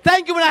money.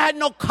 Thank you when I had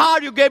no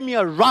car, you gave me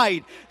a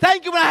ride.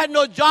 Thank you when I had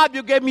no job,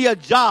 you gave me a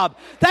job.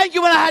 Thank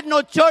you when I had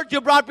no church,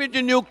 you brought me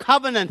to New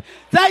Covenant.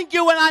 Thank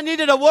you when I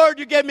needed a word,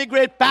 you gave me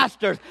great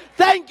pastors.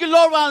 Thank you,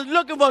 Lord, when I was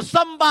looking for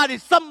somebody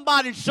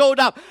showed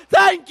up.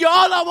 Thank you.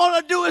 All I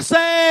want to do is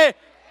say,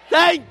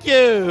 thank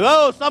you.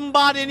 Oh,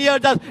 somebody in here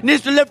just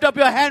needs to lift up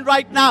your hand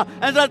right now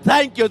and say,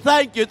 thank you,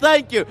 thank you,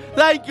 thank you,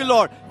 thank you,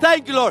 Lord,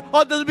 thank you, Lord.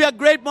 Oh, this will be a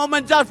great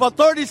moment just for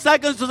 30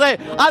 seconds to say,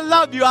 I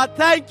love you, I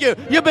thank you.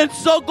 You've been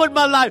so good in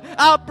my life.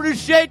 I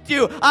appreciate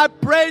you. I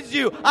praise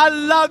you. I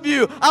love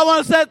you. I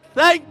want to say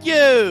thank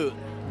you.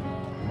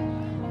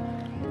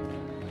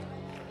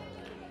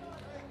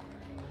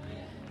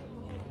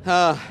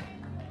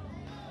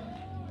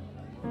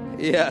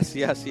 Yes.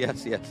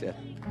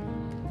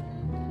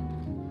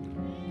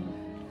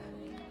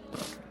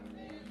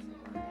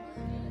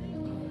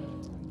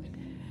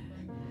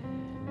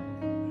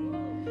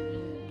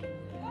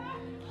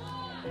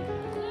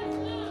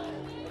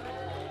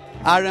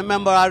 I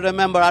remember.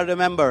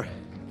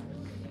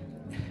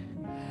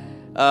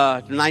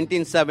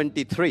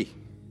 1973.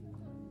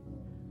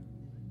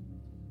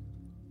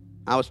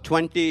 I was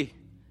 20.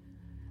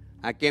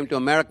 I came to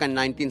America in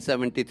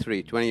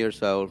 1973, 20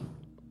 years old.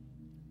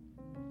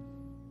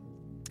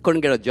 Couldn't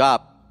get a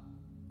job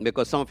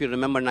because some of you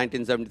remember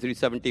 1973,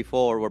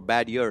 74 were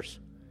bad years.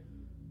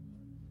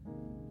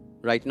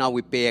 Right now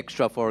we pay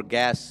extra for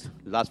gas,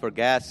 lots for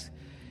gas.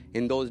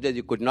 In those days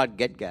you could not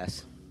get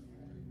gas.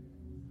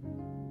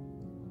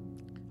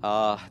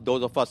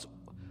 Those of us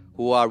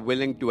who are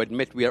willing to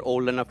admit we are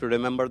old enough to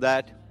remember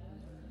that.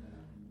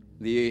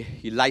 The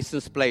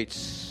license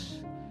plates,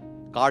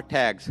 car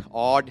tags,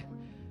 odd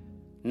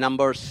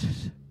numbers,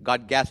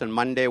 got gas on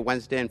Monday,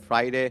 Wednesday, and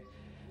Friday.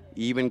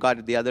 Even got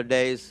it the other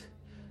days.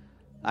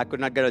 I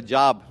could not get a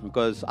job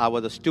because I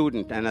was a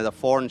student, and as a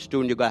foreign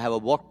student, you got to have a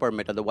work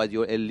permit, otherwise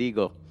you're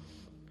illegal.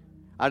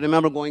 I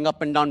remember going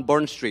up and down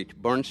Burn Street.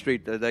 Burn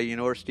Street, the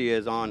university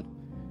is on.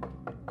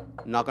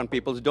 Knock on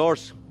people's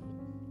doors.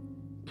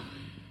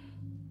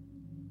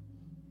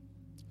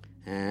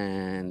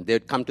 And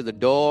they'd come to the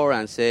door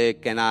and say,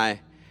 can I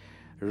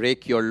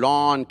rake your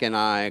lawn? Can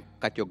I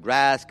cut your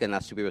grass? Can I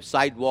sweep your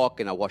sidewalk?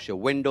 Can I wash your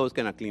windows?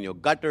 Can I clean your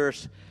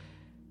gutters?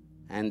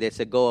 And they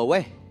say, go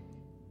away.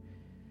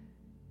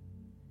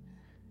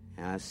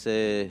 And I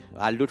say,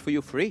 I'll do it for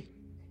you free.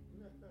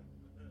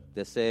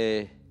 They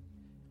say,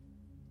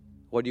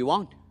 what do you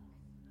want?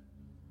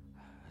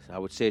 So I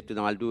would say to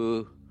them,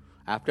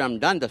 after I'm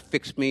done, just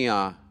fix me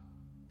a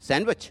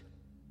sandwich.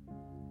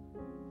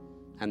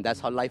 And that's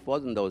how life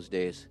was in those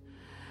days.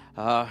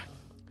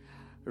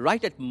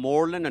 Right at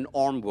Moreland and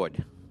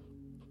Ormwood.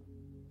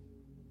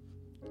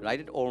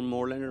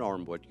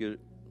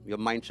 Your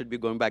mind should be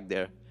going back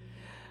there.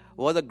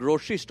 Was a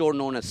grocery store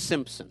known as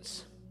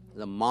Simpson's.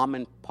 The mom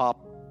and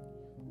pop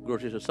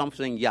grocery store.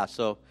 Something, yeah,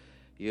 so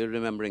you're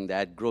remembering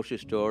that. Grocery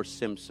store,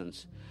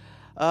 Simpson's.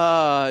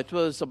 It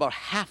was about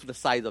half the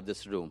size of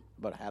this room.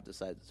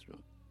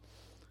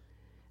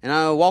 And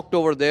I walked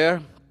over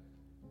there.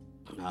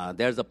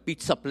 There's a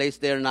pizza place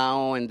there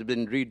now, and it's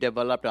been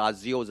redeveloped.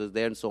 Azio's is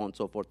there, and so on and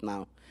so forth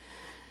now.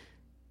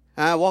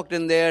 And I walked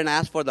in there and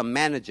asked for the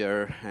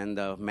manager, and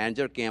the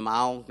manager came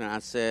out, and I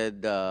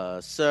said,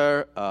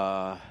 sir,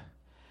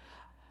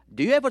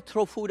 do you ever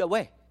throw food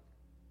away?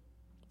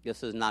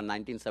 This is not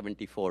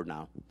 1974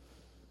 now.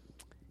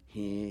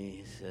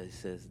 He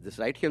says, this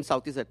right here in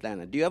Southeast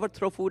Atlanta, do you ever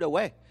throw food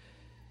away?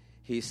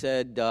 He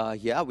said,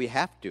 yeah, we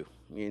have to.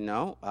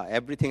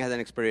 Everything has an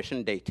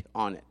expiration date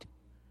on it.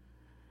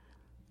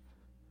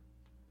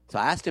 So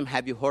I asked him,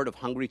 have you heard of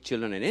Hungry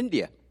Children in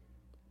India?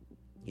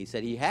 He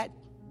said he had.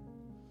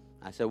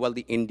 I said, well,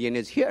 the Indian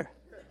is here.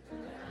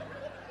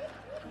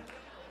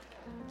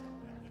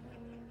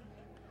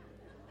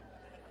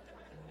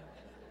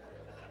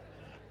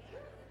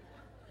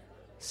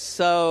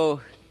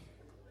 So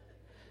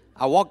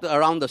I walked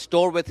around the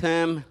store with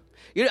him.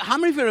 How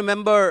many of you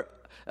remember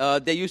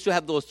they used to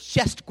have those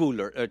chest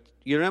coolers?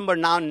 You remember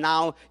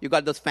now you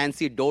got those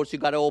fancy doors you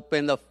got to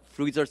open, the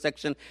freezer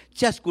section,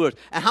 chest coolers.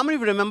 And how many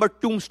of you remember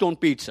Tombstone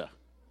Pizza?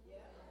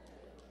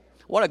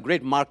 What a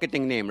great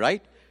marketing name,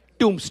 right?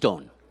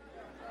 Tombstone.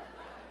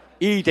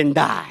 Eat and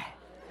die.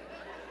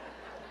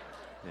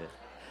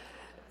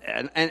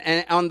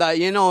 And on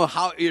the,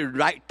 how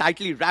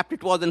tightly wrapped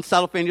it was in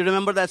cellophane. You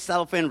remember that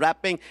cellophane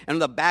wrapping? And on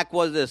the back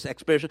was this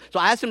expression. So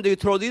I asked him, do you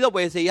throw these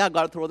away? He said, yeah, I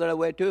got to throw that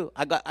away too.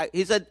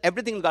 He said,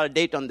 everything's got a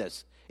date on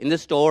this. In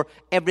this store,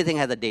 everything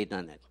has a date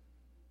on it.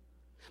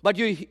 But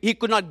he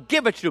could not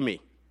give it to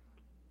me.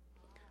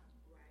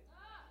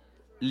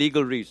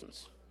 Legal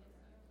reasons.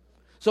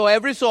 So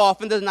every so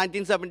often, this is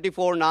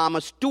 1974, now I'm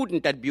a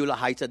student at Beulah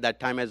Heights at that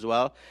time as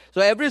well.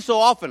 So every so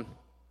often,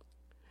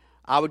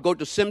 I would go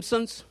to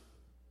Simpson's,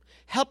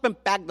 help him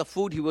pack the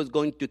food he was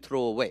going to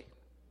throw away.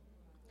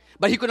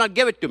 But he could not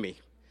give it to me.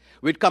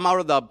 We'd come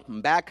out of the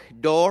back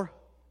door,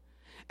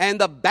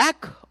 and the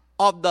back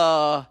of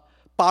the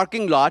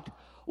parking lot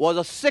was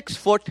a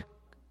 6-foot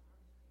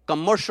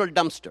commercial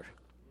dumpster.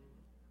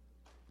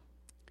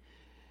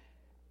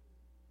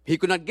 He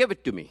could not give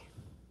it to me.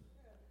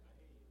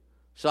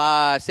 So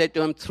I said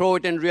to him, throw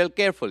it in real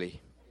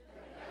carefully.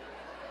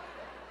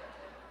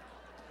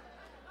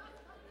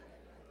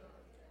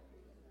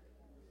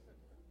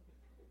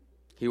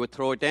 He would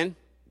throw it in.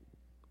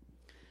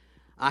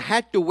 I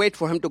had to wait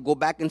for him to go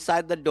back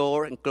inside the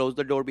door and close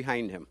the door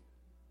behind him.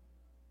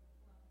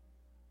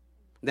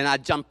 Then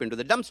I'd jump into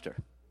the dumpster.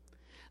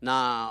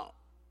 Now,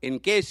 in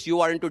case you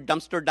are into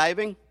dumpster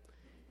diving,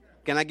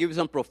 can I give you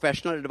some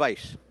professional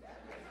advice?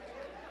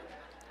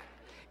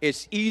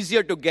 It's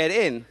easier to get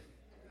in.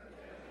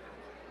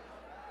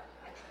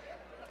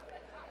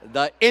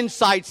 The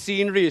inside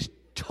scenery is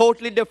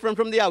totally different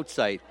from the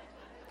outside.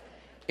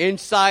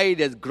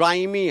 Inside is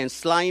grimy and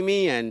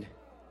slimy, and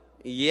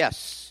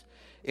yes,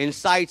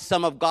 inside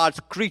some of God's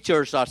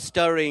creatures are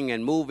stirring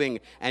and moving,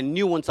 and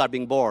new ones are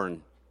being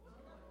born.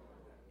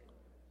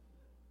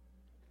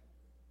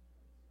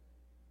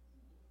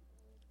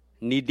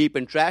 Knee deep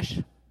in trash.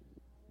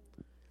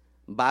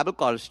 Bible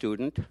college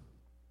student.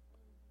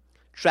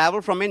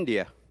 Travel from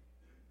India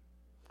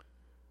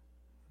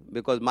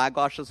because my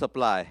God shall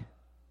supply.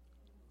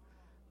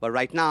 But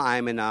right now,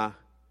 I'm in a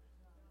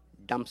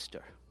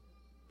dumpster.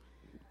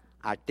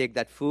 I take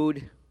that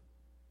food,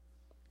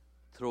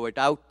 throw it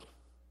out,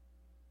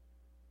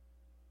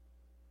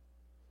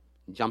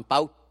 jump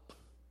out,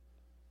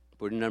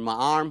 put it under my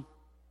arm,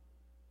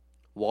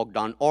 walk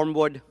down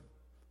Ormwood,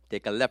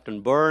 take a left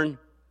and Burn,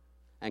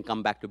 and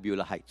come back to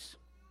Beulah Heights.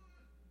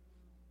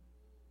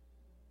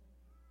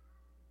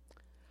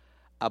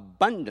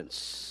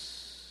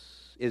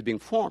 Abundance is being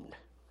formed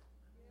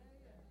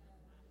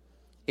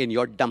in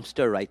your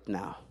dumpster right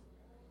now.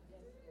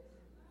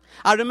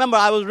 I remember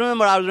I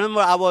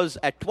was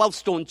at 12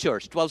 Stone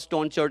Church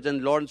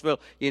in Lawrenceville.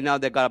 They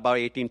got about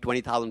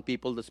 20,000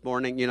 people this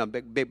morning,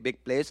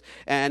 big place.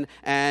 And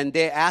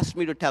they asked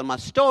me to tell my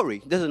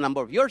story. This is a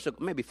number of years ago,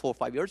 maybe 4 or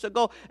 5 years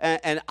ago.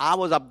 And I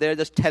was up there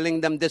just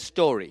telling them this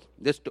story.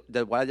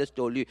 What I just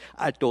told you,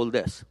 I told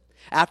this.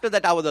 After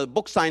that, I was at a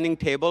book signing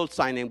table,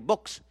 signing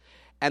books.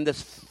 And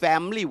this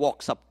family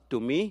walks up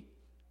to me.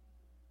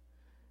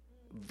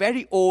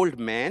 Very old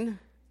man.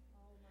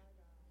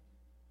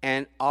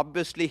 And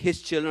obviously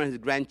his children, his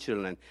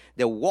grandchildren.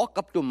 They walk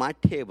up to my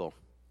table.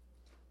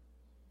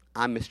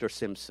 I'm Mr.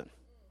 Simpson.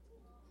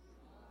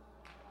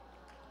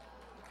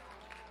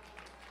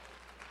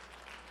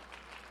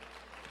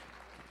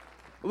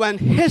 When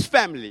his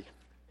family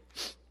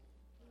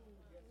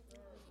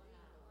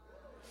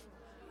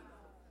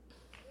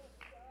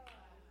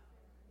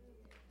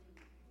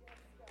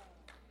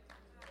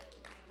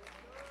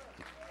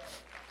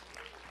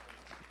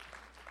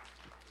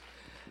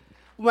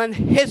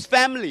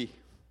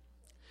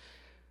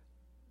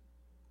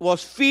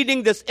was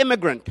feeding this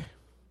immigrant,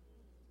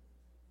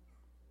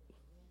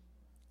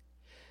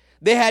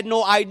 they had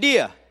no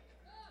idea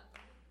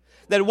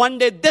that one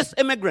day this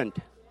immigrant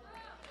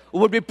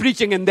would be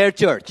preaching in their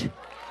church.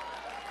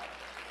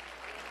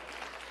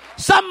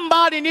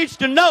 Somebody needs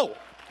to know,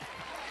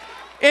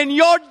 in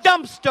your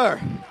dumpster,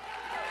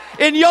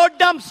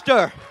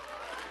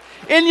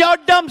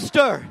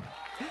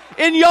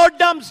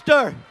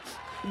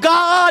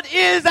 God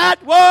is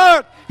at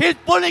work. He's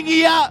pulling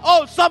you out.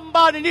 Oh,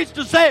 somebody needs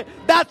to say,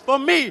 that's for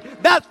me,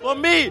 that's for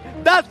me,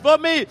 that's for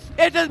me.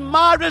 It is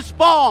my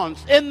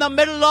response in the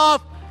middle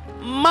of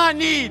my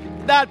need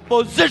that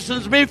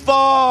positions me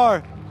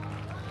for.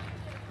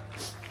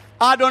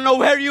 I don't know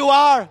where you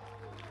are.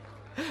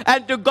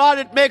 And to God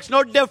it makes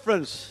no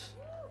difference.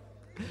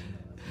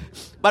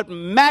 But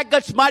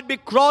maggots might be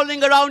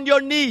crawling around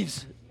your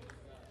knees.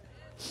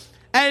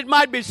 And it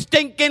might be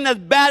stinking as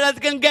bad as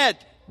it can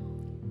get.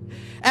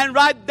 And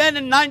right then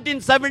in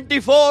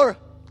 1974,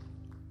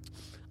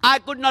 I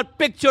could not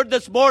picture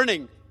this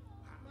morning.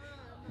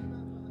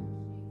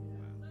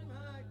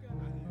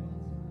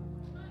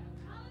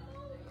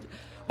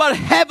 But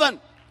heaven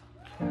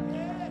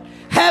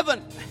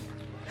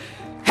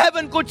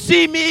could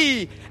see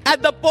me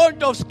at the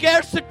point of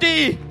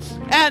scarcity,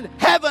 and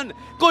heaven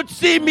could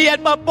see me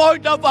at my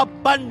point of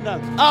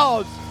abundance.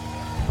 Oh,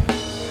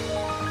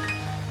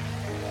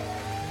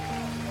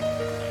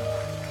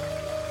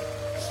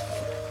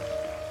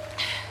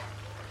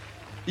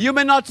 you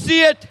may not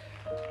see it,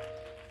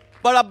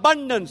 but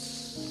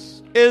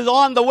abundance is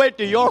on the way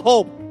to your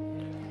home,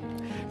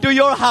 to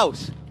your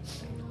house.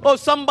 Oh,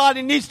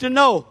 somebody needs to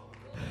know,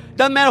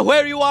 doesn't matter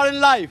where you are in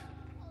life.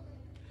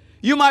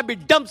 You might be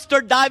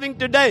dumpster diving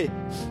today.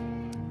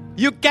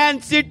 You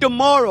can't see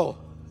tomorrow.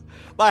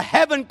 But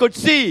heaven could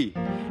see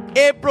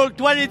April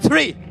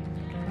 23,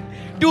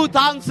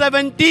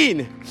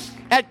 2017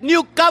 at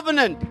New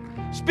Covenant,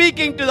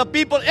 speaking to the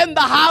people in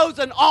the house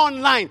and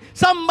online.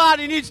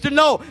 Somebody needs to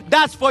know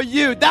that's for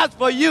you, that's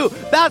for you,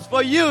 that's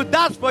for you,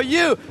 that's for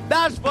you,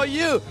 that's for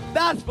you,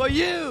 that's for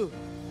you.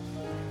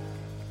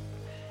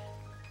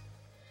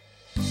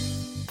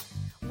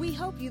 We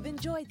hope you've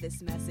enjoyed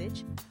this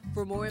message.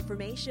 For more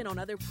information on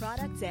other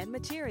products and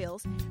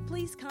materials,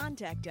 please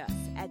contact us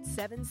at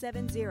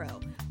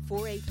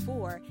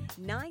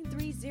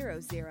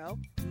 770-484-9300,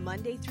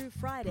 Monday through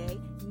Friday,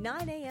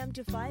 9 a.m.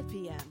 to 5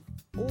 p.m.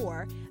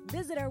 Or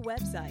visit our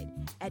website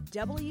at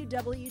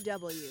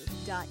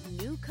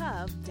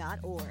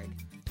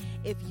www.newcov.org.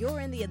 If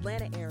you're in the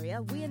Atlanta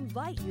area, we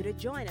invite you to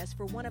join us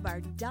for one of our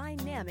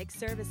dynamic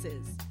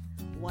services.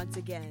 Once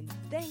again,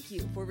 thank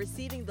you for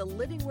receiving the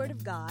living Word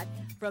of God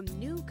from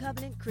New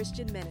Covenant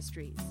Christian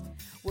Ministries,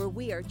 where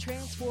we are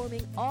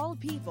transforming all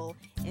people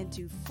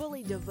into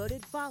fully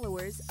devoted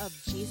followers of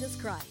Jesus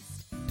Christ.